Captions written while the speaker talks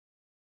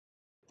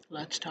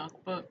Let's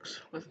Talk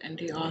Books with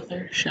indie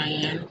author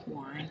Cheyenne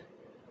Warren.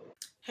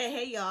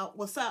 Hey, y'all,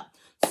 what's up?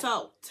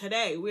 So,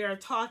 today we are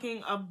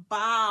talking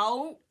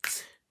about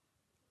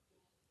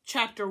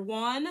Chapter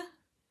 1,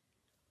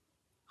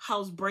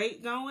 How's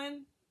break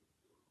going?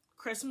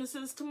 Christmas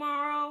is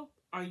tomorrow.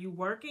 Are you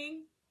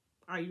working?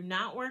 Are you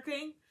not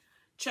working?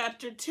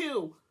 Chapter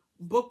 2,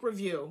 Book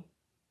Review,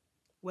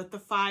 With the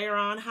Fire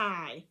on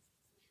High.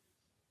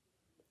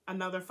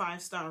 Another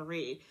 5-star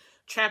read.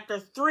 Chapter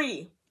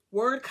 3,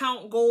 Word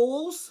Count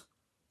Goals,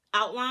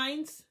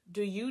 Outlines.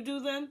 Do you do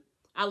them?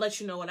 I'll let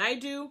you know what I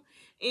do.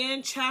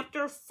 In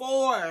Chapter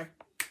 4,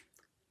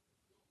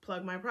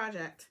 plug my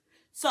project.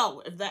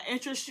 So, if that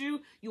interests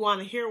you, you want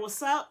to hear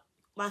what's up,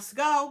 let's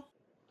go.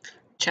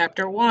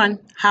 Chapter 1,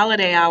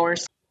 Holiday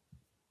Hours.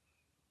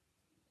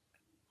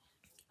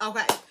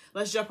 Okay,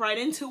 let's jump right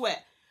into it.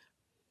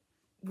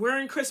 We're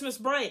in Christmas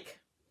break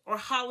or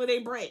holiday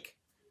break.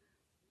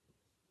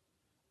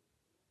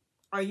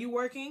 Are you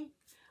working?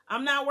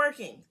 I'm not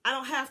working. I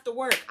don't have to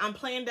work. I'm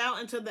planned out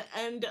until the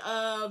end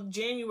of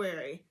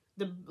January.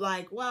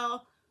 By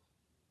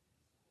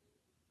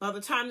the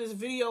time this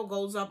video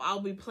goes up, I'll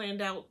be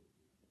planned out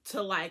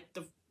to like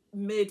the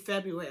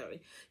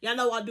mid-February. Y'all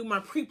know I do my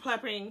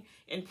pre-prepping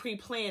and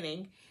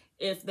pre-planning.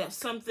 If that's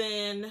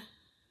something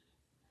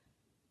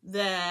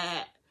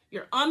that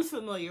you're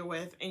unfamiliar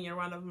with and you're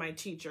one of my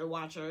teacher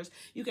watchers,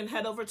 you can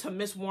head over to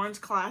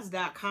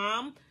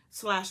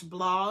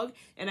misswarrensclass.com/blog,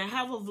 and I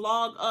have a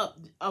vlog up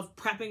of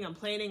prepping and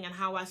planning and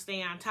how I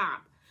stay on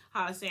top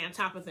of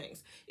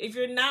things. If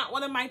you're not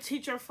one of my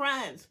teacher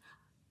friends,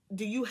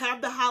 do you have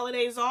the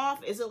holidays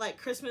off? Is it like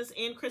Christmas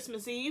and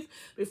Christmas Eve?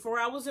 Before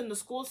I was in the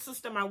school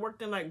system, I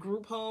worked in like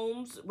group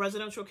homes,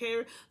 residential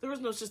care. There was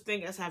no such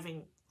thing as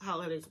having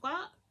holidays.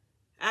 What?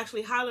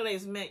 Actually,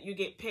 holidays meant you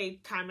get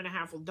paid time and a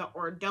half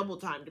or double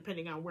time,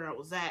 depending on where I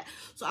was at.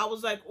 So I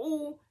was like,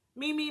 ooh,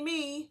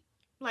 me.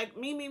 Like,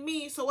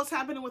 me. So what's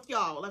happening with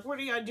y'all? Like, what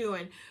are y'all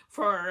doing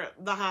for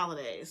the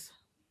holidays?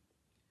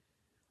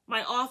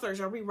 My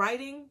authors, are we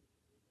writing?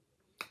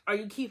 Are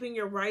you keeping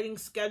your writing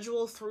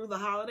schedule through the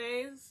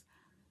holidays?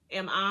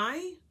 Am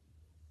I?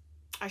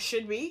 I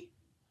should be.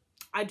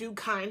 I do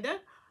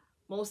kinda.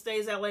 Most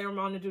days I lay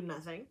around and do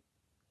nothing.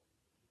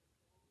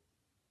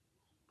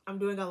 I'm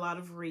doing a lot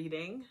of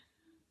reading.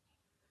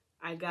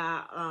 I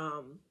got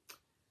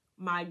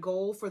my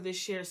goal for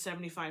this year is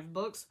 75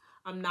 books.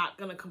 I'm not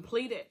gonna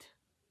complete it.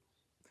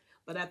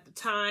 But at the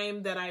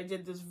time that I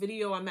did this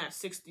video, I'm at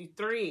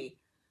 63.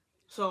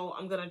 So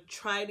I'm gonna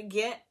try to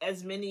get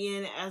as many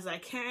in as I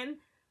can.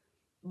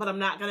 But I'm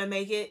not going to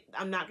make it.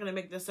 I'm not going to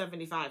make the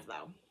 75,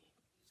 though.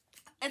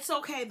 It's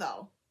okay,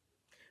 though.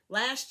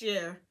 Last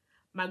year,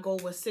 my goal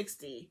was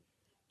 60.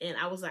 And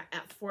I was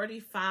at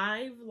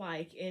 45,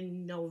 like,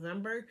 in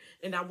November.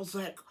 And I was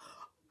like,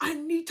 I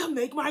need to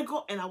make my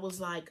goal. And I was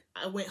like,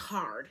 I went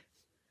hard.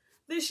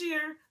 This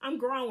year, I'm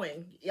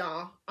growing,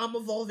 y'all. I'm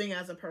evolving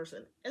as a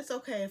person. It's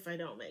okay if I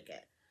don't make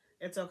it.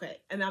 It's okay.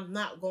 And I'm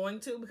not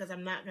going to, because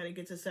I'm not going to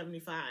get to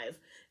 75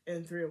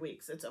 in 3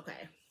 weeks. It's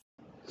okay.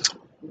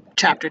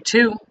 Chapter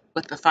 2,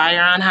 With the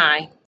Fire on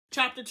High.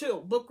 Chapter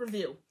 2, Book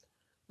Review,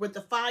 With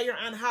the Fire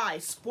on High.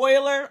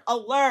 Spoiler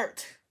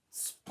alert.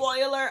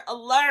 Spoiler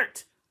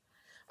alert.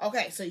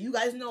 Okay, so you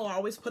guys know I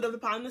always put it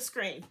up on the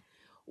screen.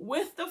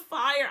 With the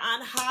Fire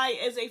on High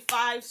is a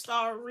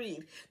 5-star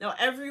read. Now,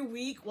 every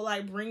week, will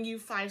I bring you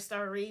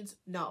 5-star reads?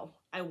 No,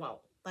 I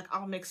won't. Like,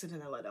 I'll mix it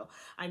in a little.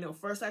 I know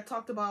first I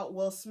talked about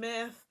Will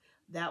Smith.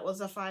 That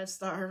was a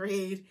 5-star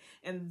read.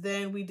 And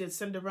then we did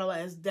Cinderella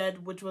is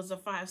Dead, which was a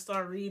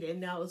 5-star read. And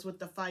now it's With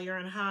the Fire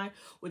on High,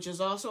 which is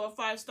also a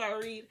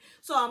 5-star read.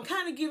 So I'm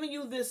kind of giving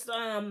you this,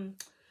 the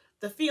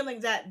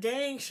feeling that,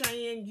 dang,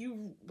 Cheyenne,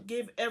 you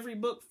give every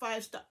book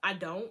 5 stars. I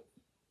don't.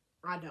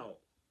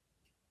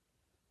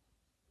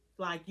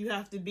 Like, you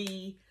have to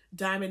be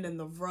diamond in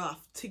the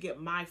rough to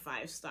get my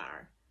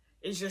 5-star.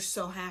 It just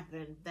so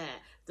happened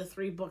that the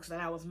 3 books that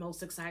I was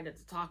most excited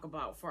to talk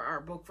about for our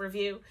book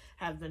review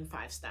have been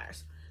 5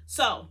 stars.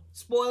 So,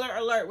 spoiler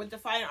alert, With the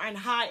Fire on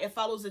High, it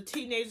follows a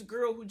teenage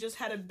girl who just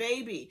had a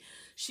baby.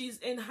 She's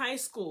in high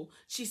school.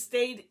 She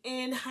stayed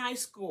in high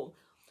school.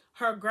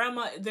 Her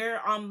grandma, they're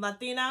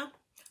Latina.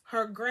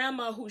 Her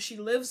grandma, who she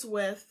lives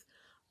with,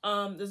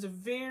 is a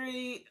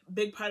very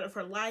big part of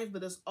her life,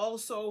 but is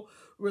also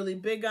really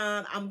big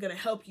on, I'm going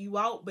to help you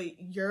out, but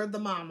you're the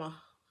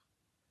mama.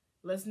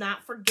 Let's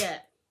not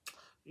forget,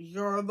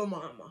 you're the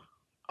mama,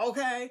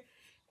 okay?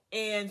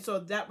 And so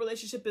that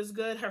relationship is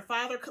good. Her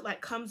father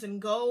like comes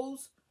and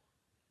goes,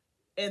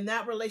 and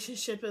that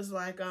relationship is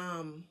like,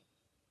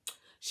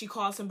 she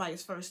calls him by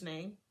his first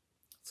name.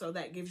 So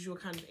that gives you a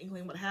kind of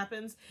inkling what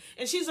happens.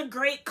 And she's a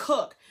great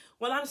cook.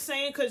 What I'm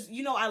saying, because,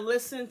 you know, I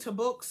listen to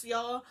books,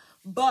 y'all,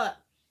 but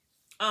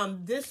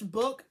this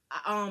book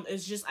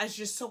is just, I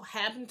just so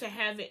happened to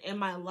have it in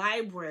my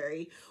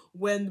library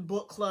when the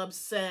book club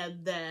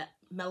said that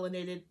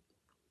melanated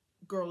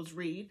girls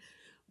read,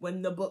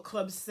 when the book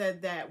club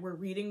said that we're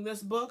reading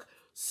this book.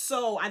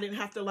 So I didn't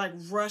have to like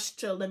rush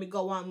to let me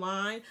go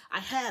online. I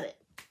had it.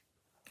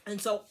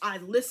 And so I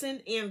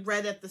listened and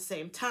read at the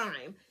same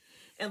time.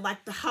 and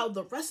like how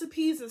the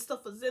recipes and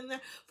stuff is in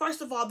there.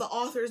 First of all, the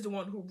author is the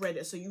one who read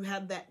it, so you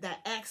have that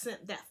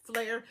accent, that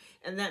flair,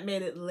 and that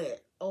made it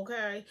lit.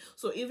 Okay,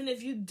 so even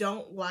if you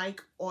don't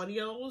like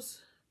audios,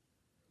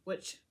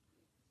 which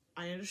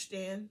I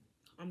understand,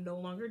 I'm no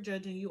longer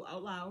judging you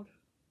out loud.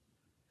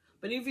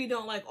 But if you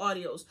don't like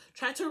audios,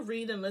 try to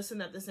read and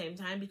listen at the same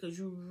time, because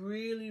you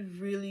really,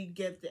 really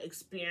get the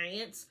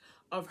experience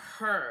of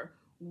her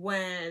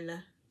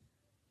when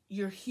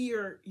you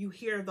hear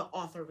the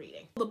author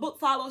reading. The book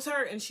follows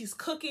her and she's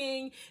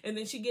cooking, and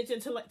then she gets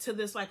into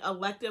this like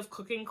elective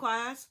cooking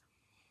class.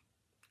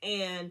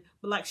 But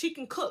like, she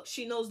can cook.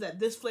 She knows that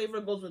this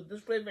flavor goes with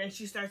this flavor, and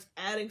she starts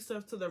adding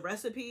stuff to the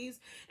recipes.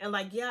 And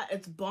like, yeah,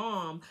 it's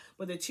bomb,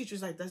 but the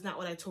teacher's like, that's not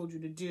what I told you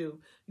to do.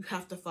 You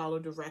have to follow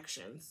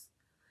directions.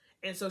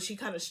 And so she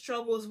kind of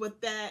struggles with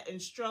that and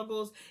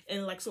struggles.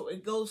 And like, so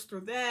it goes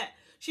through that.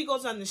 She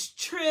goes on this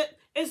trip.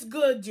 It's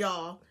good,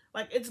 y'all.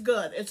 Like, it's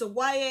good. It's a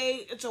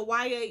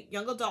YA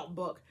young adult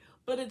book,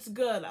 but it's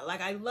good.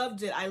 Like, I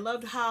loved it. I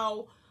loved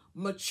how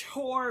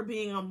mature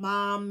being a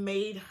mom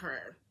made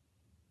her,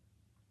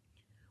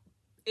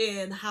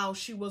 and how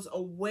she was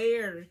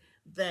aware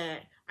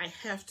that I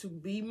have to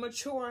be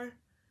mature,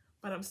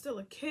 but I'm still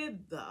a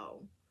kid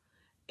though.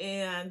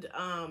 And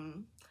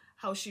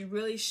how she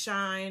really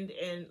shined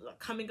in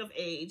coming of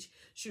age.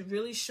 She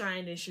really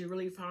shined and she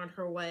really found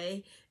her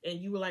way, and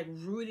you were like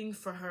rooting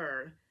for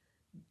her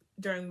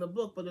during the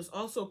book. But there's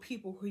also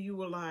people who you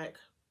were like,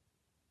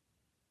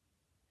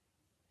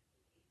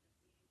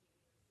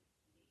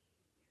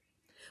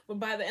 but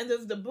by the end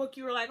of the book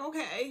you were like,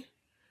 okay,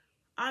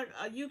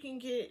 you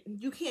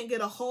can't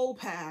get a whole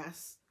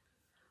pass,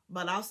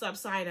 but I'll stop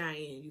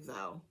side-eyeing you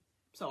though.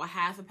 So a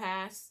half a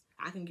pass,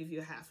 I can give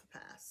you a half a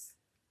pass.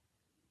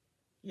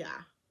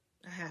 Yeah,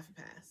 a half a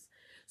pass.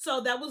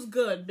 So that was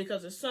good,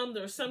 because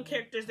there were some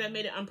characters that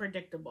made it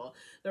unpredictable.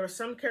 There were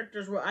some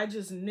characters where I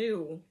just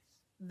knew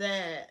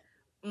that,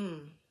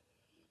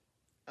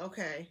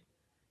 okay,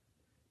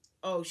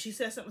 oh, she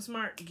said something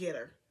smart, get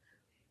her.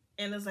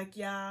 And it's like,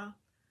 yeah,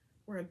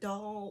 we're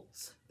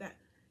adults, that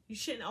you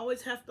shouldn't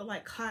always have to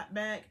like clap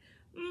back.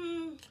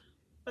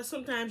 But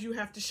sometimes you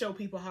have to show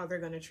people how they're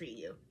going to treat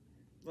you.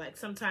 Like,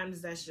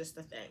 sometimes that's just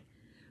the thing.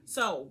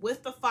 So,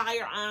 With the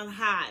Fire on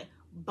High,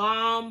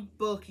 bomb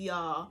book,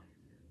 y'all.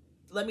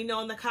 Let me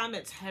know in the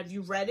comments, have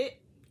you read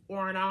it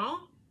or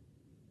not?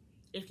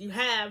 If you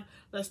have,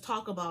 let's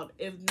talk about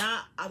it. If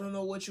not, I don't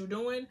know what you're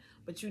doing,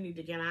 but you need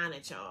to get on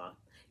it, y'all.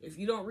 If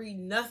you don't read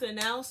nothing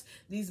else,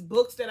 these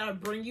books that I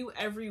bring you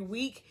every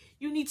week,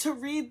 you need to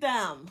read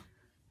them.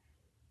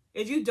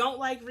 If you don't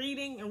like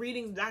reading, and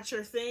reading's not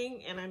your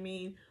thing, and I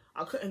mean,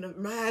 I couldn't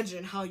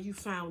imagine how you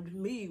found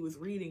me with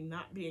reading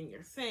not being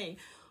your thing.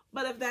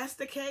 But if that's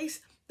the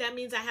case, that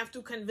means I have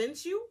to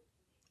convince you.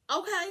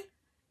 Okay,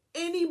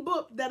 any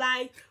book that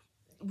I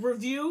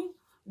review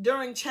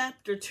during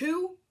chapter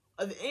 2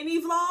 of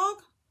any vlog,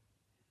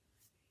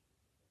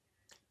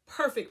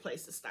 perfect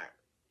place to start.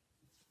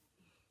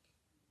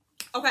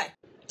 Okay.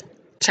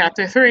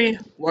 Chapter 3,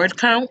 word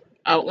count,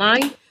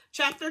 outline.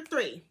 Chapter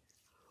 3,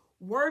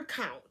 word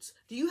counts.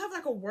 Do you have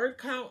like a word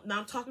count? Now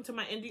I'm talking to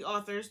my indie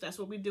authors. That's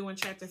what we do in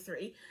chapter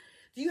 3.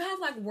 Do you have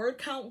like word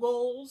count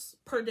goals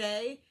per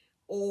day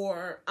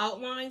or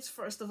outlines?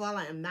 First of all,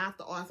 I am not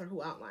the author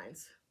who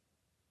outlines.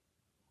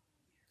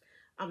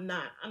 I'm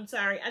not. I'm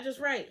sorry. I just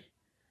write.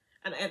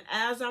 And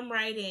as I'm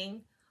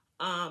writing,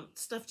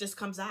 stuff just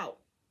comes out.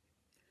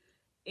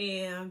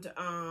 And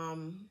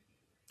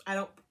I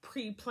don't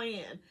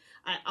pre-plan.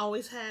 I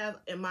always have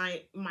in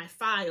my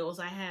files,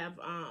 I have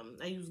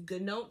I use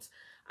GoodNotes.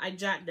 I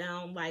jot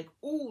down like,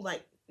 ooh,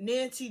 like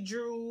Nancy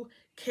Drew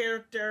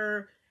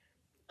character,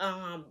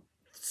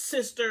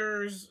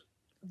 sisters,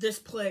 this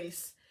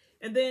place.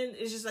 And then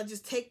it's just, I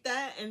just take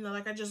that and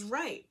like I just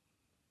write.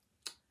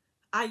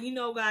 You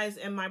know, guys,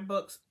 in my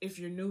books, if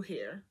you're new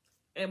here,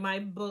 in my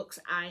books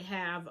I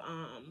have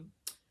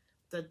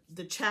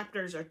the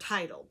chapters are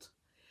titled.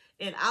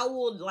 And I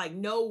will like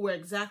know where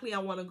exactly I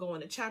want to go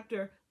in a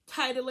chapter,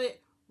 title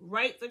it,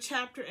 write the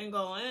chapter, and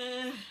go,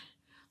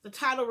 the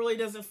title really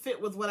doesn't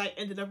fit with what I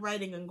ended up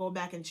writing, and go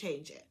back and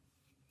change it.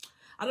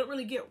 I don't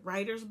really get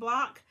writer's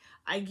block.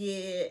 I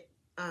get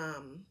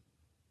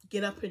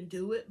up and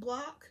do it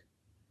block.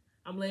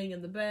 I'm laying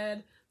in the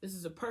bed. This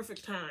is a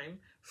perfect time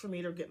for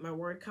me to get my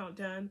word count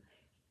done.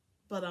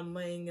 But I'm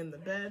laying in the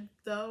bed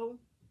though.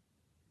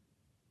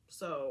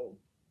 So,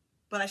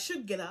 but I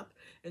should get up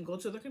and go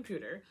to the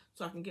computer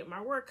so I can get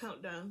my word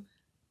count done.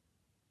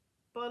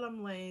 But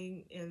I'm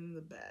laying in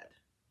the bed.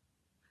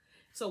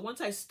 So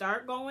once I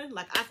start going,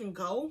 like I can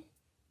go,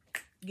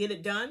 get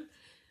it done.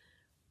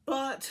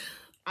 But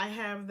I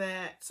have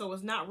that, so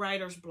it's not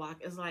writer's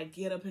block. It's like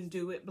get up and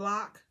do it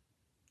block.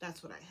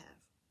 That's what I have.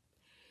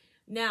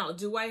 Now,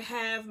 do I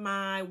have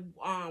my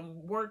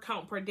word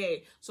count per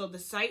day? So the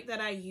site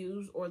that I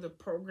use, or the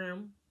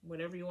program,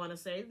 whatever you want to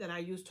say, that I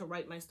use to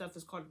write my stuff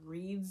is called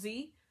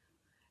Readsy.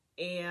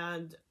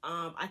 And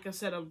I can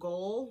set a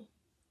goal.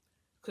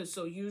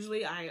 So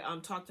usually I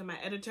talk to my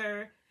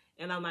editor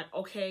and I'm like,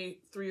 okay,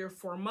 3 or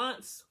 4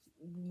 months,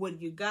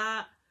 what you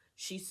got?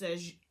 She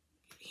says,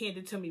 hand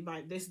it to me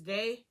by this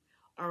day.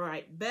 All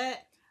right,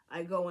 bet.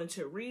 I go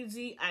into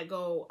Reedsy.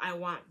 I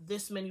want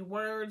this many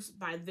words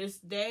by this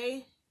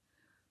day.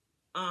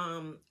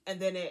 And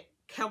then it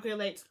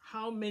calculates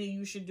how many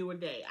you should do a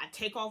day. I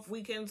take off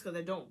weekends because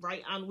I don't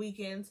write on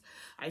weekends.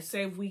 I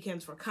save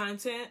weekends for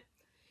content.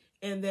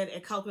 And then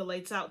it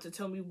calculates out to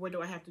tell me what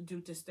do I have to do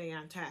to stay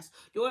on task.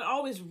 Do I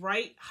always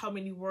write how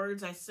many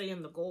words I say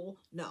in the goal?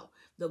 No.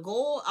 The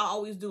goal I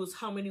always do is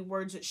how many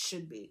words it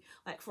should be.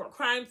 Like for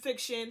crime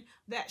fiction,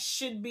 that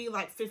should be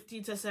like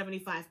 50 to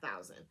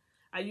 75,000.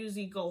 I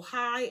usually go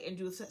high and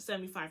do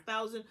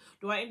 75,000.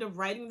 Do I end up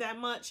writing that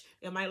much?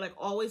 Am I like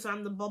always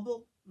on the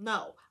bubble?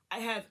 No. I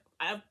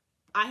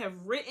have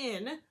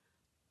written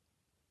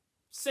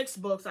 6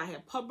 books. I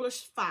have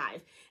published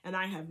 5, and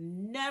I have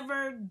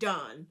never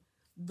done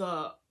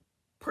the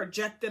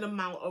projected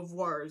amount of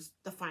words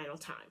the final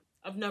time.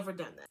 I've never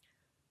done that.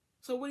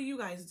 So what do you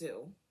guys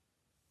do?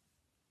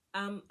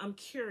 I'm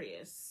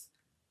curious.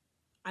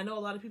 I know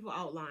a lot of people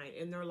outline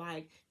and they're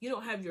like, you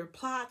don't have your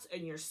plots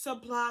and your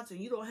subplots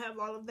and you don't have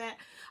all of that.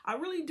 I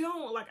really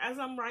don't. Like as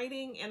I'm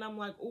writing and I'm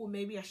like, oh,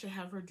 maybe I should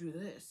have her do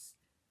this.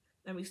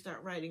 Let me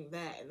start writing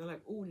that. And they're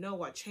like, oh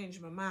no, I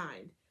changed my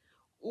mind.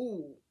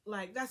 Ooh,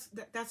 like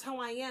that's how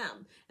I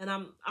am. And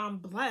I'm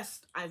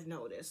blessed, I've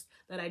noticed,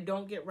 that I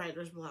don't get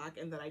writer's block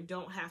and that I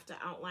don't have to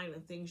outline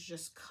and things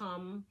just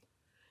come.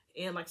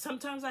 And like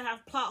sometimes I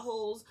have plot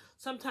holes,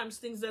 sometimes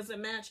things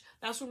doesn't match.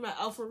 That's where my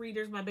alpha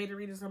readers, my beta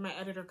readers, or my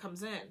editor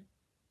comes in.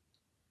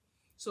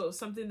 So if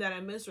something that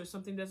I miss or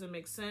something doesn't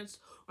make sense,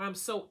 or I'm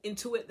so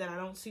into it that I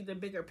don't see the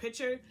bigger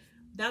picture,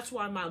 that's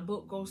why my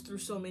book goes through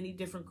so many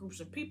different groups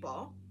of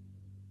people.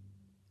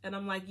 And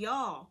I'm like,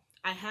 y'all,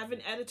 I have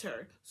an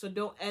editor, so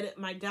don't edit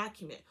my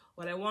document.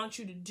 What I want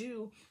you to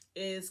do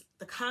is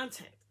the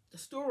content, the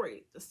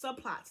story, the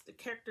subplots, the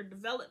character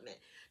development.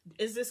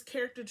 Is this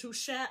character too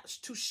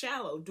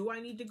shallow? Do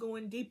I need to go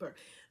in deeper?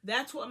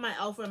 That's what my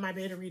alpha and my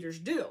beta readers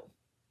do.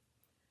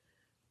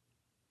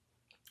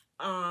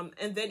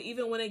 And then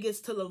even when it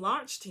gets to the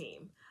launch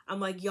team, I'm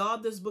like, y'all,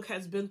 this book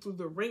has been through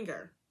the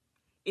ringer.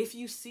 If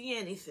you see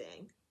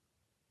anything,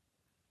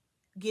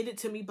 get it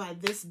to me by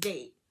this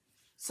date,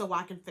 so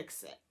I can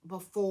fix it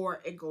before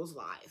it goes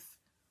live.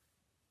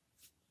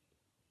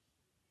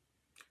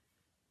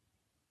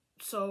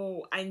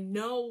 So I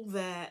know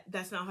that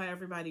that's not how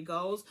everybody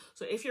goes.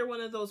 So if you're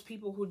one of those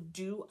people who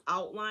do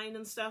outline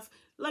and stuff,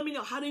 let me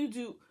know. How do you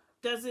do?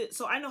 Does it?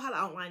 So I know how to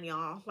outline,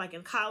 y'all. Like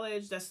in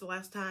college, that's the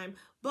last time.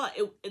 But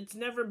it's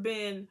never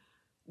been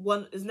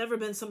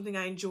something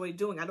I enjoy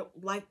doing. I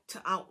don't like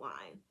to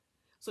outline.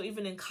 So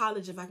even in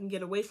college, if I can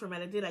get away from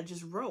it, I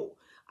just wrote.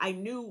 I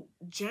knew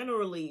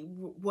generally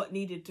what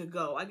needed to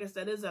go. I guess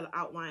that is an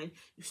outline.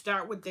 You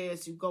start with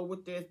this, you go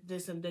with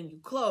this, and then you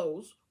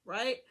close,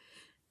 right?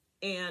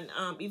 And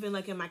even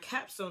like in my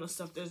capstone and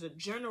stuff, there's a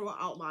general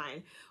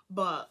outline,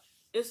 but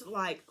it's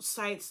like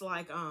sites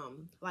like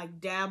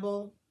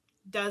Dabble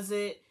does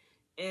it,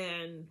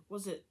 and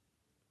was it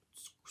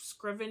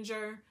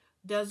Scrivenger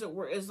does it,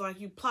 where it's like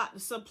you plot the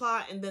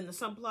subplot and then the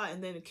subplot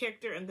and then the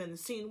character and then the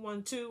scene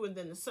 1, 2 and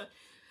then the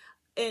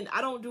and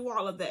I don't do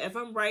all of that. If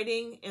I'm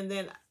writing and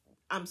then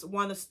I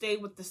want to stay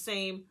with the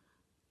same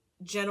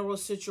general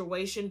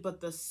situation, but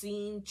the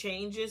scene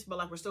changes, but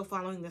like we're still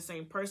following the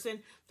same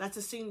person, that's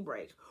a scene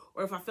break.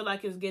 Or if I feel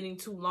like it's getting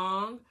too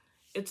long,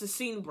 it's a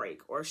scene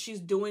break. Or she's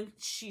doing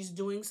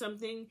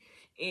something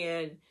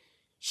and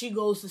she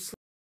goes to sleep.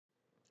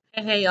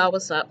 Hey y'all,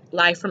 what's up?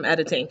 Live from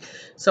editing.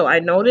 So I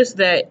noticed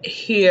that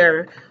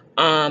here,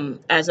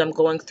 as I'm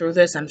going through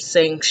this, I'm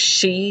saying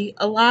she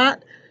a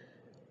lot.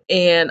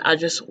 And I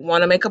just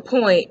want to make a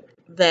point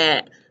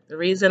that the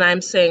reason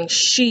I'm saying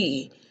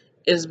she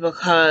is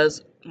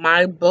because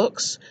my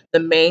books, the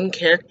main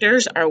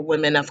characters are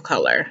women of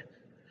color.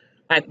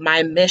 Like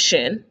my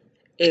mission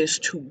is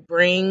to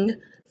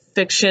bring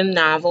fiction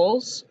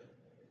novels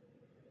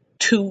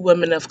to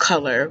women of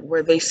color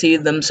where they see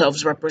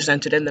themselves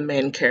represented in the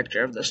main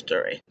character of the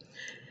story.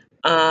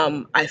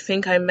 I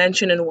think I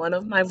mentioned in one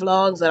of my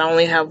vlogs that I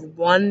only have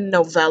one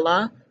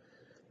novella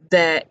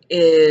that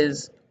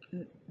is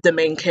the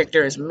main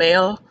character is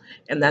male,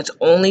 and that's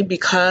only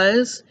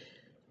because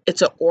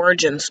it's an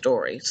origin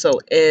story. So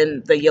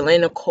in the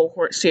Jelena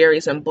Cohert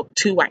series in book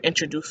 2, I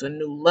introduce a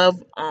new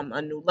love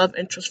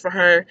interest for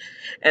her,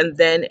 and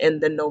then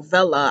in the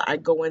novella I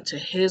go into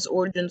his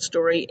origin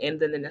story, and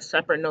then in a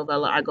separate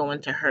novella I go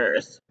into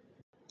hers.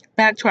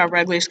 Back to our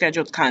regularly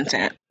scheduled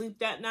content.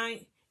 That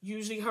night,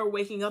 usually her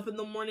waking up in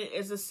the morning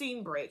is a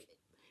scene break.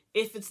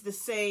 If it's the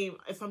same,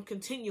 if I'm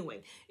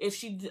continuing, if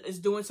she is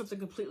doing something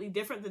completely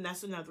different, then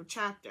that's another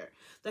chapter.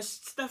 That's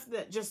stuff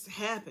that just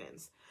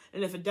happens.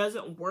 And if it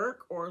doesn't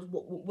work, or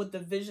with the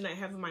vision I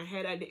have in my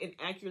head, I didn't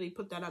accurately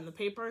put that on the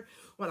paper.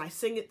 When I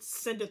send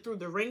it through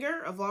the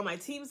ringer of all my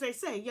teams, they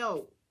say,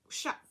 yo,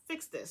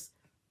 fix this.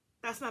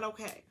 That's not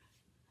okay.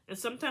 And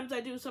sometimes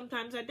I do,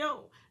 sometimes I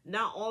don't.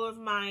 Not all of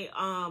my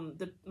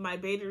my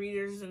beta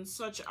readers and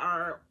such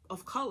are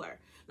of color.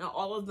 Not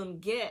all of them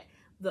get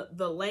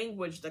the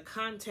language, the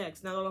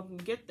context. Not all of them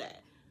get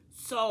that.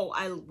 So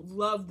I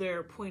love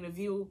their point of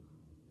view,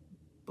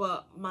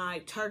 but my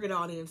target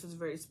audience is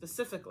very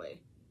specific.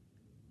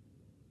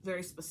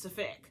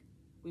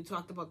 We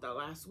talked about that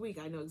last week.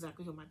 I know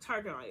exactly who my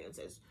target audience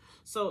is.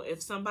 So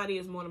if somebody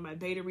is one of my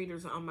beta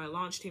readers on my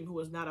launch team who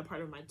is not a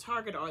part of my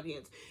target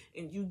audience,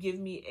 and you give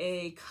me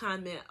a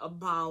comment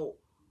about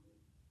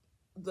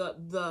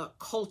the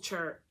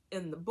culture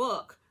in the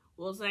book,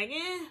 well, it's like,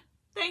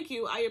 thank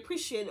you, I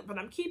appreciate it, but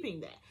I'm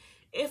keeping that.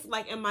 If,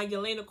 like in my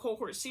Jelena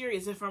Cohert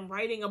series, if I'm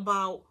writing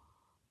about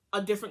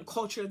a different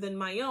culture than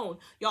my own,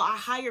 y'all, I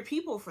hire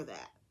people for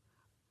that.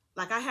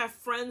 Like, I have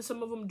friends,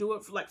 some of them do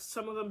it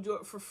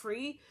for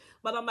free,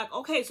 but I'm like,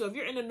 okay, so if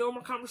you're in a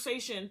normal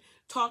conversation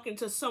talking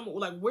to someone,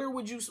 like, what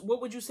would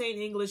you say in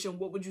English and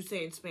what would you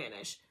say in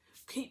Spanish?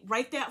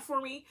 Write that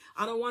for me.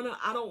 I don't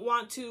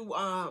want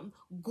to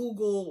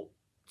Google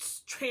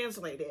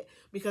translate it,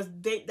 because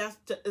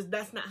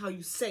that's not how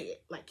you say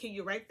it. Like, can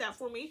you write that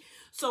for me?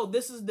 So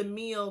this is the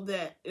meal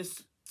that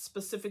is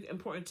specific,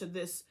 important to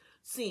this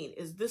scene.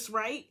 Is this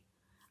right?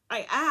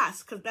 I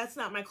ask, because that's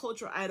not my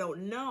culture. I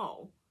don't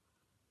know.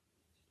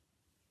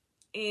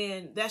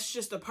 And that's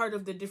just a part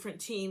of the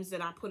different teams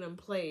that I put in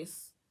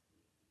place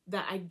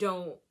that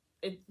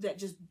that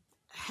just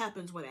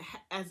happens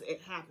as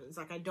it happens.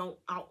 Like, I don't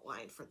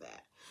outline for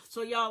that.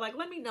 So y'all, like,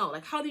 let me know,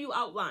 like, how do you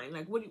outline?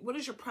 Like, what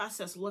does your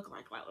process look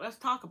like? Like, let's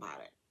talk about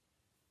it.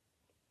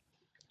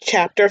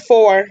 Chapter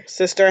 4,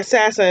 Sister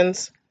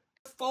Assassins.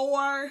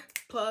 4,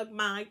 plug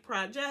my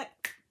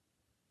project.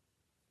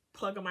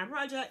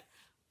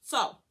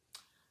 So,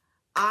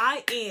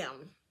 I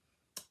am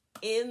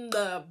in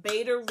the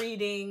beta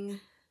reading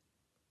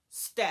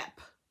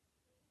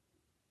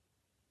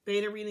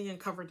and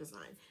cover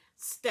design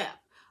step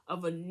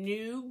of a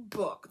new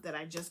book that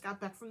I just got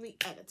back from the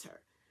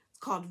editor.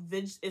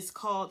 It's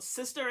called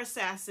Sister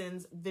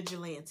Assassins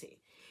Vigilante.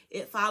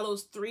 It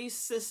follows 3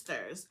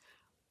 sisters,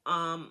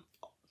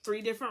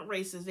 3 different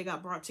races. They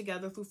got brought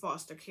together through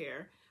foster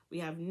care. We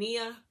have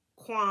Nia,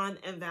 Quan,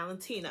 and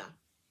Valentina.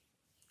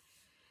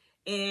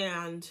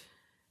 And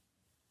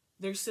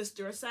they're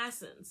sister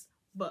assassins,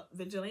 but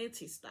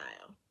vigilante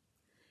style.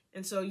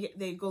 And so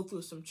they go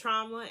through some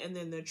trauma, and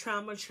then their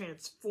trauma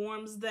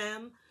transforms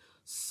them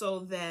so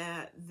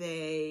that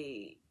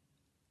they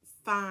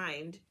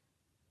find,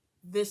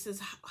 this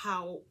is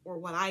how, or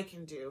what I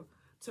can do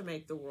to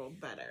make the world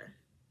better.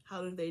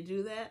 How do they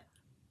do that?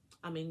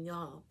 I mean,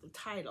 y'all, the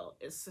title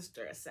is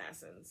Sister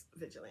Assassins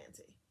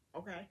Vigilante.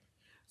 Okay?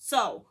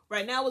 So,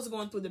 right now, it's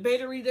going through the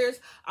beta readers.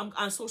 I'm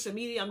on social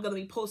media. I'm going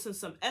to be posting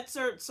some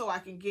excerpts so I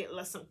can get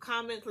some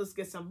comments. Let's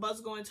get some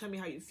buzz going. Tell me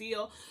how you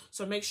feel.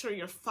 So, make sure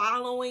you're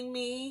following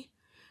me.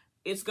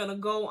 It's going to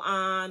go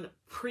on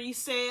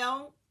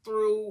pre-sale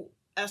through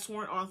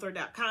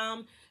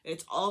swarnauthor.com.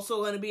 It's also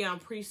going to be on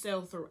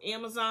pre-sale through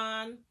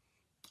Amazon.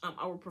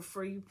 I would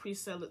prefer you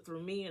pre-sell it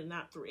through me and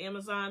not through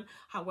Amazon.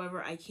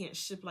 However, I can't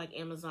ship like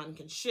Amazon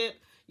can ship.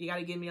 You got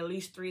to give me at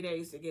least 3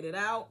 days to get it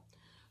out.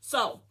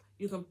 So,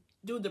 you can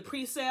do the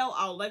pre-sale.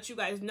 I'll let you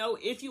guys know.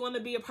 If you want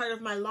to be a part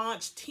of my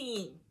launch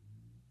team,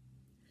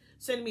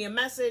 send me a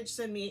message,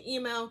 send me an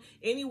email,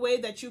 any way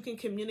that you can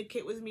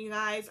communicate with me,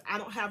 guys.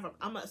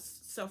 I'm a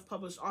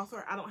self-published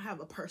author. I don't have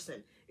a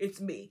person.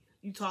 It's me.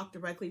 You talk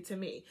directly to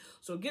me.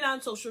 So get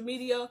on social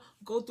media,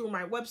 go through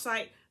my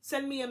website,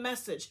 send me a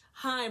message.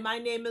 Hi, my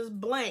name is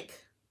blank.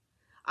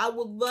 I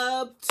would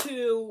love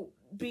to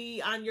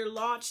be on your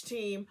launch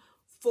team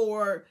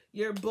for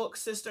your book,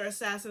 Sister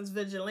Assassins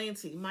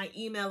Vigilante. My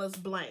email is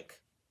blank.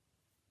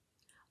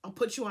 I'll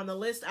put you on the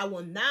list. I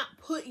will not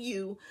put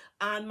you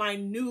on my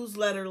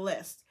newsletter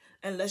list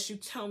unless you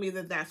tell me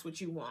that that's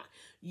what you want.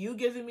 You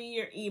giving me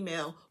your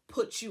email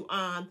puts you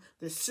on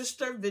the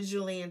Sister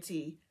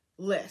Vigilante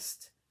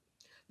list.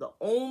 The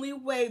only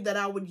way that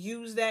I would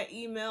use that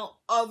email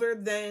other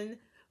than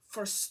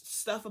for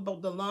stuff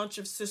about the launch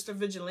of Sister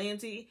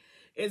Vigilante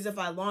is if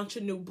I launch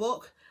a new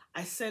book.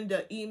 I send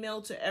an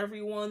email to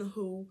everyone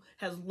who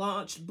has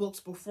launched books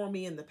before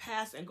me in the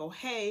past and go,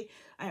 hey,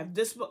 I have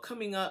this book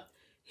coming up.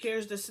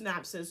 Here's the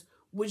synopsis.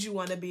 Would you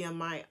want to be on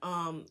my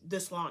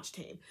this launch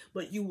team?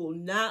 But you will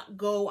not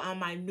go on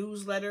my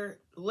newsletter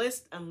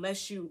list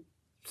unless you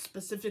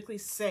specifically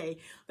say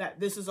that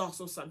this is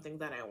also something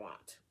that I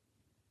want.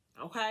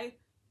 Okay?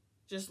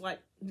 Just like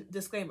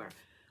disclaimer.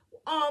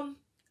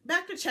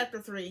 Back to chapter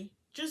 3.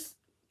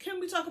 Can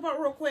we talk about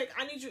real quick?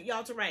 I need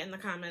y'all to write in the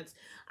comments.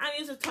 I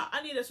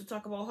need us to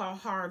talk about how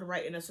hard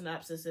writing a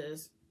synopsis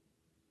is.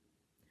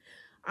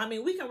 I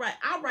mean,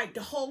 I'll write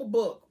the whole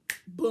book.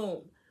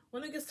 Boom.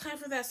 When it gets time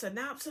for that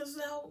synopsis,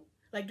 though,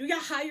 like, do y'all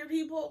hire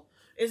people?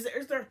 Is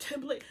there a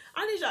template?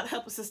 I need y'all to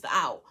help a sister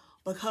out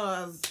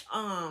because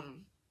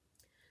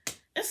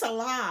it's a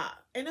lot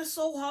and it's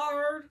so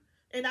hard,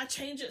 and I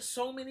change it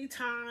so many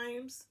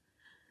times,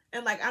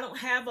 and like I don't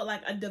have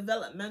a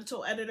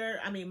developmental editor.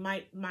 I mean,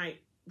 my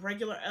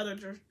regular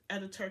editor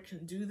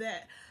can do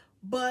that,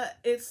 but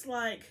it's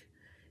like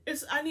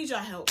I need y'all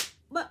help.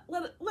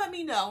 Let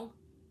me know,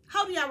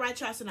 how do y'all write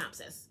your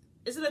synopsis?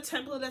 Is it a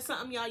template or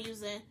something y'all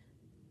using?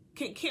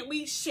 Can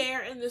we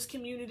share in this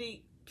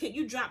community? Can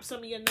you drop some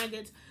of your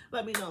nuggets?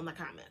 Let me know in the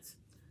comments.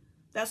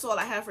 That's all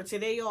I have for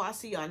today, y'all. I'll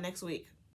see y'all next week.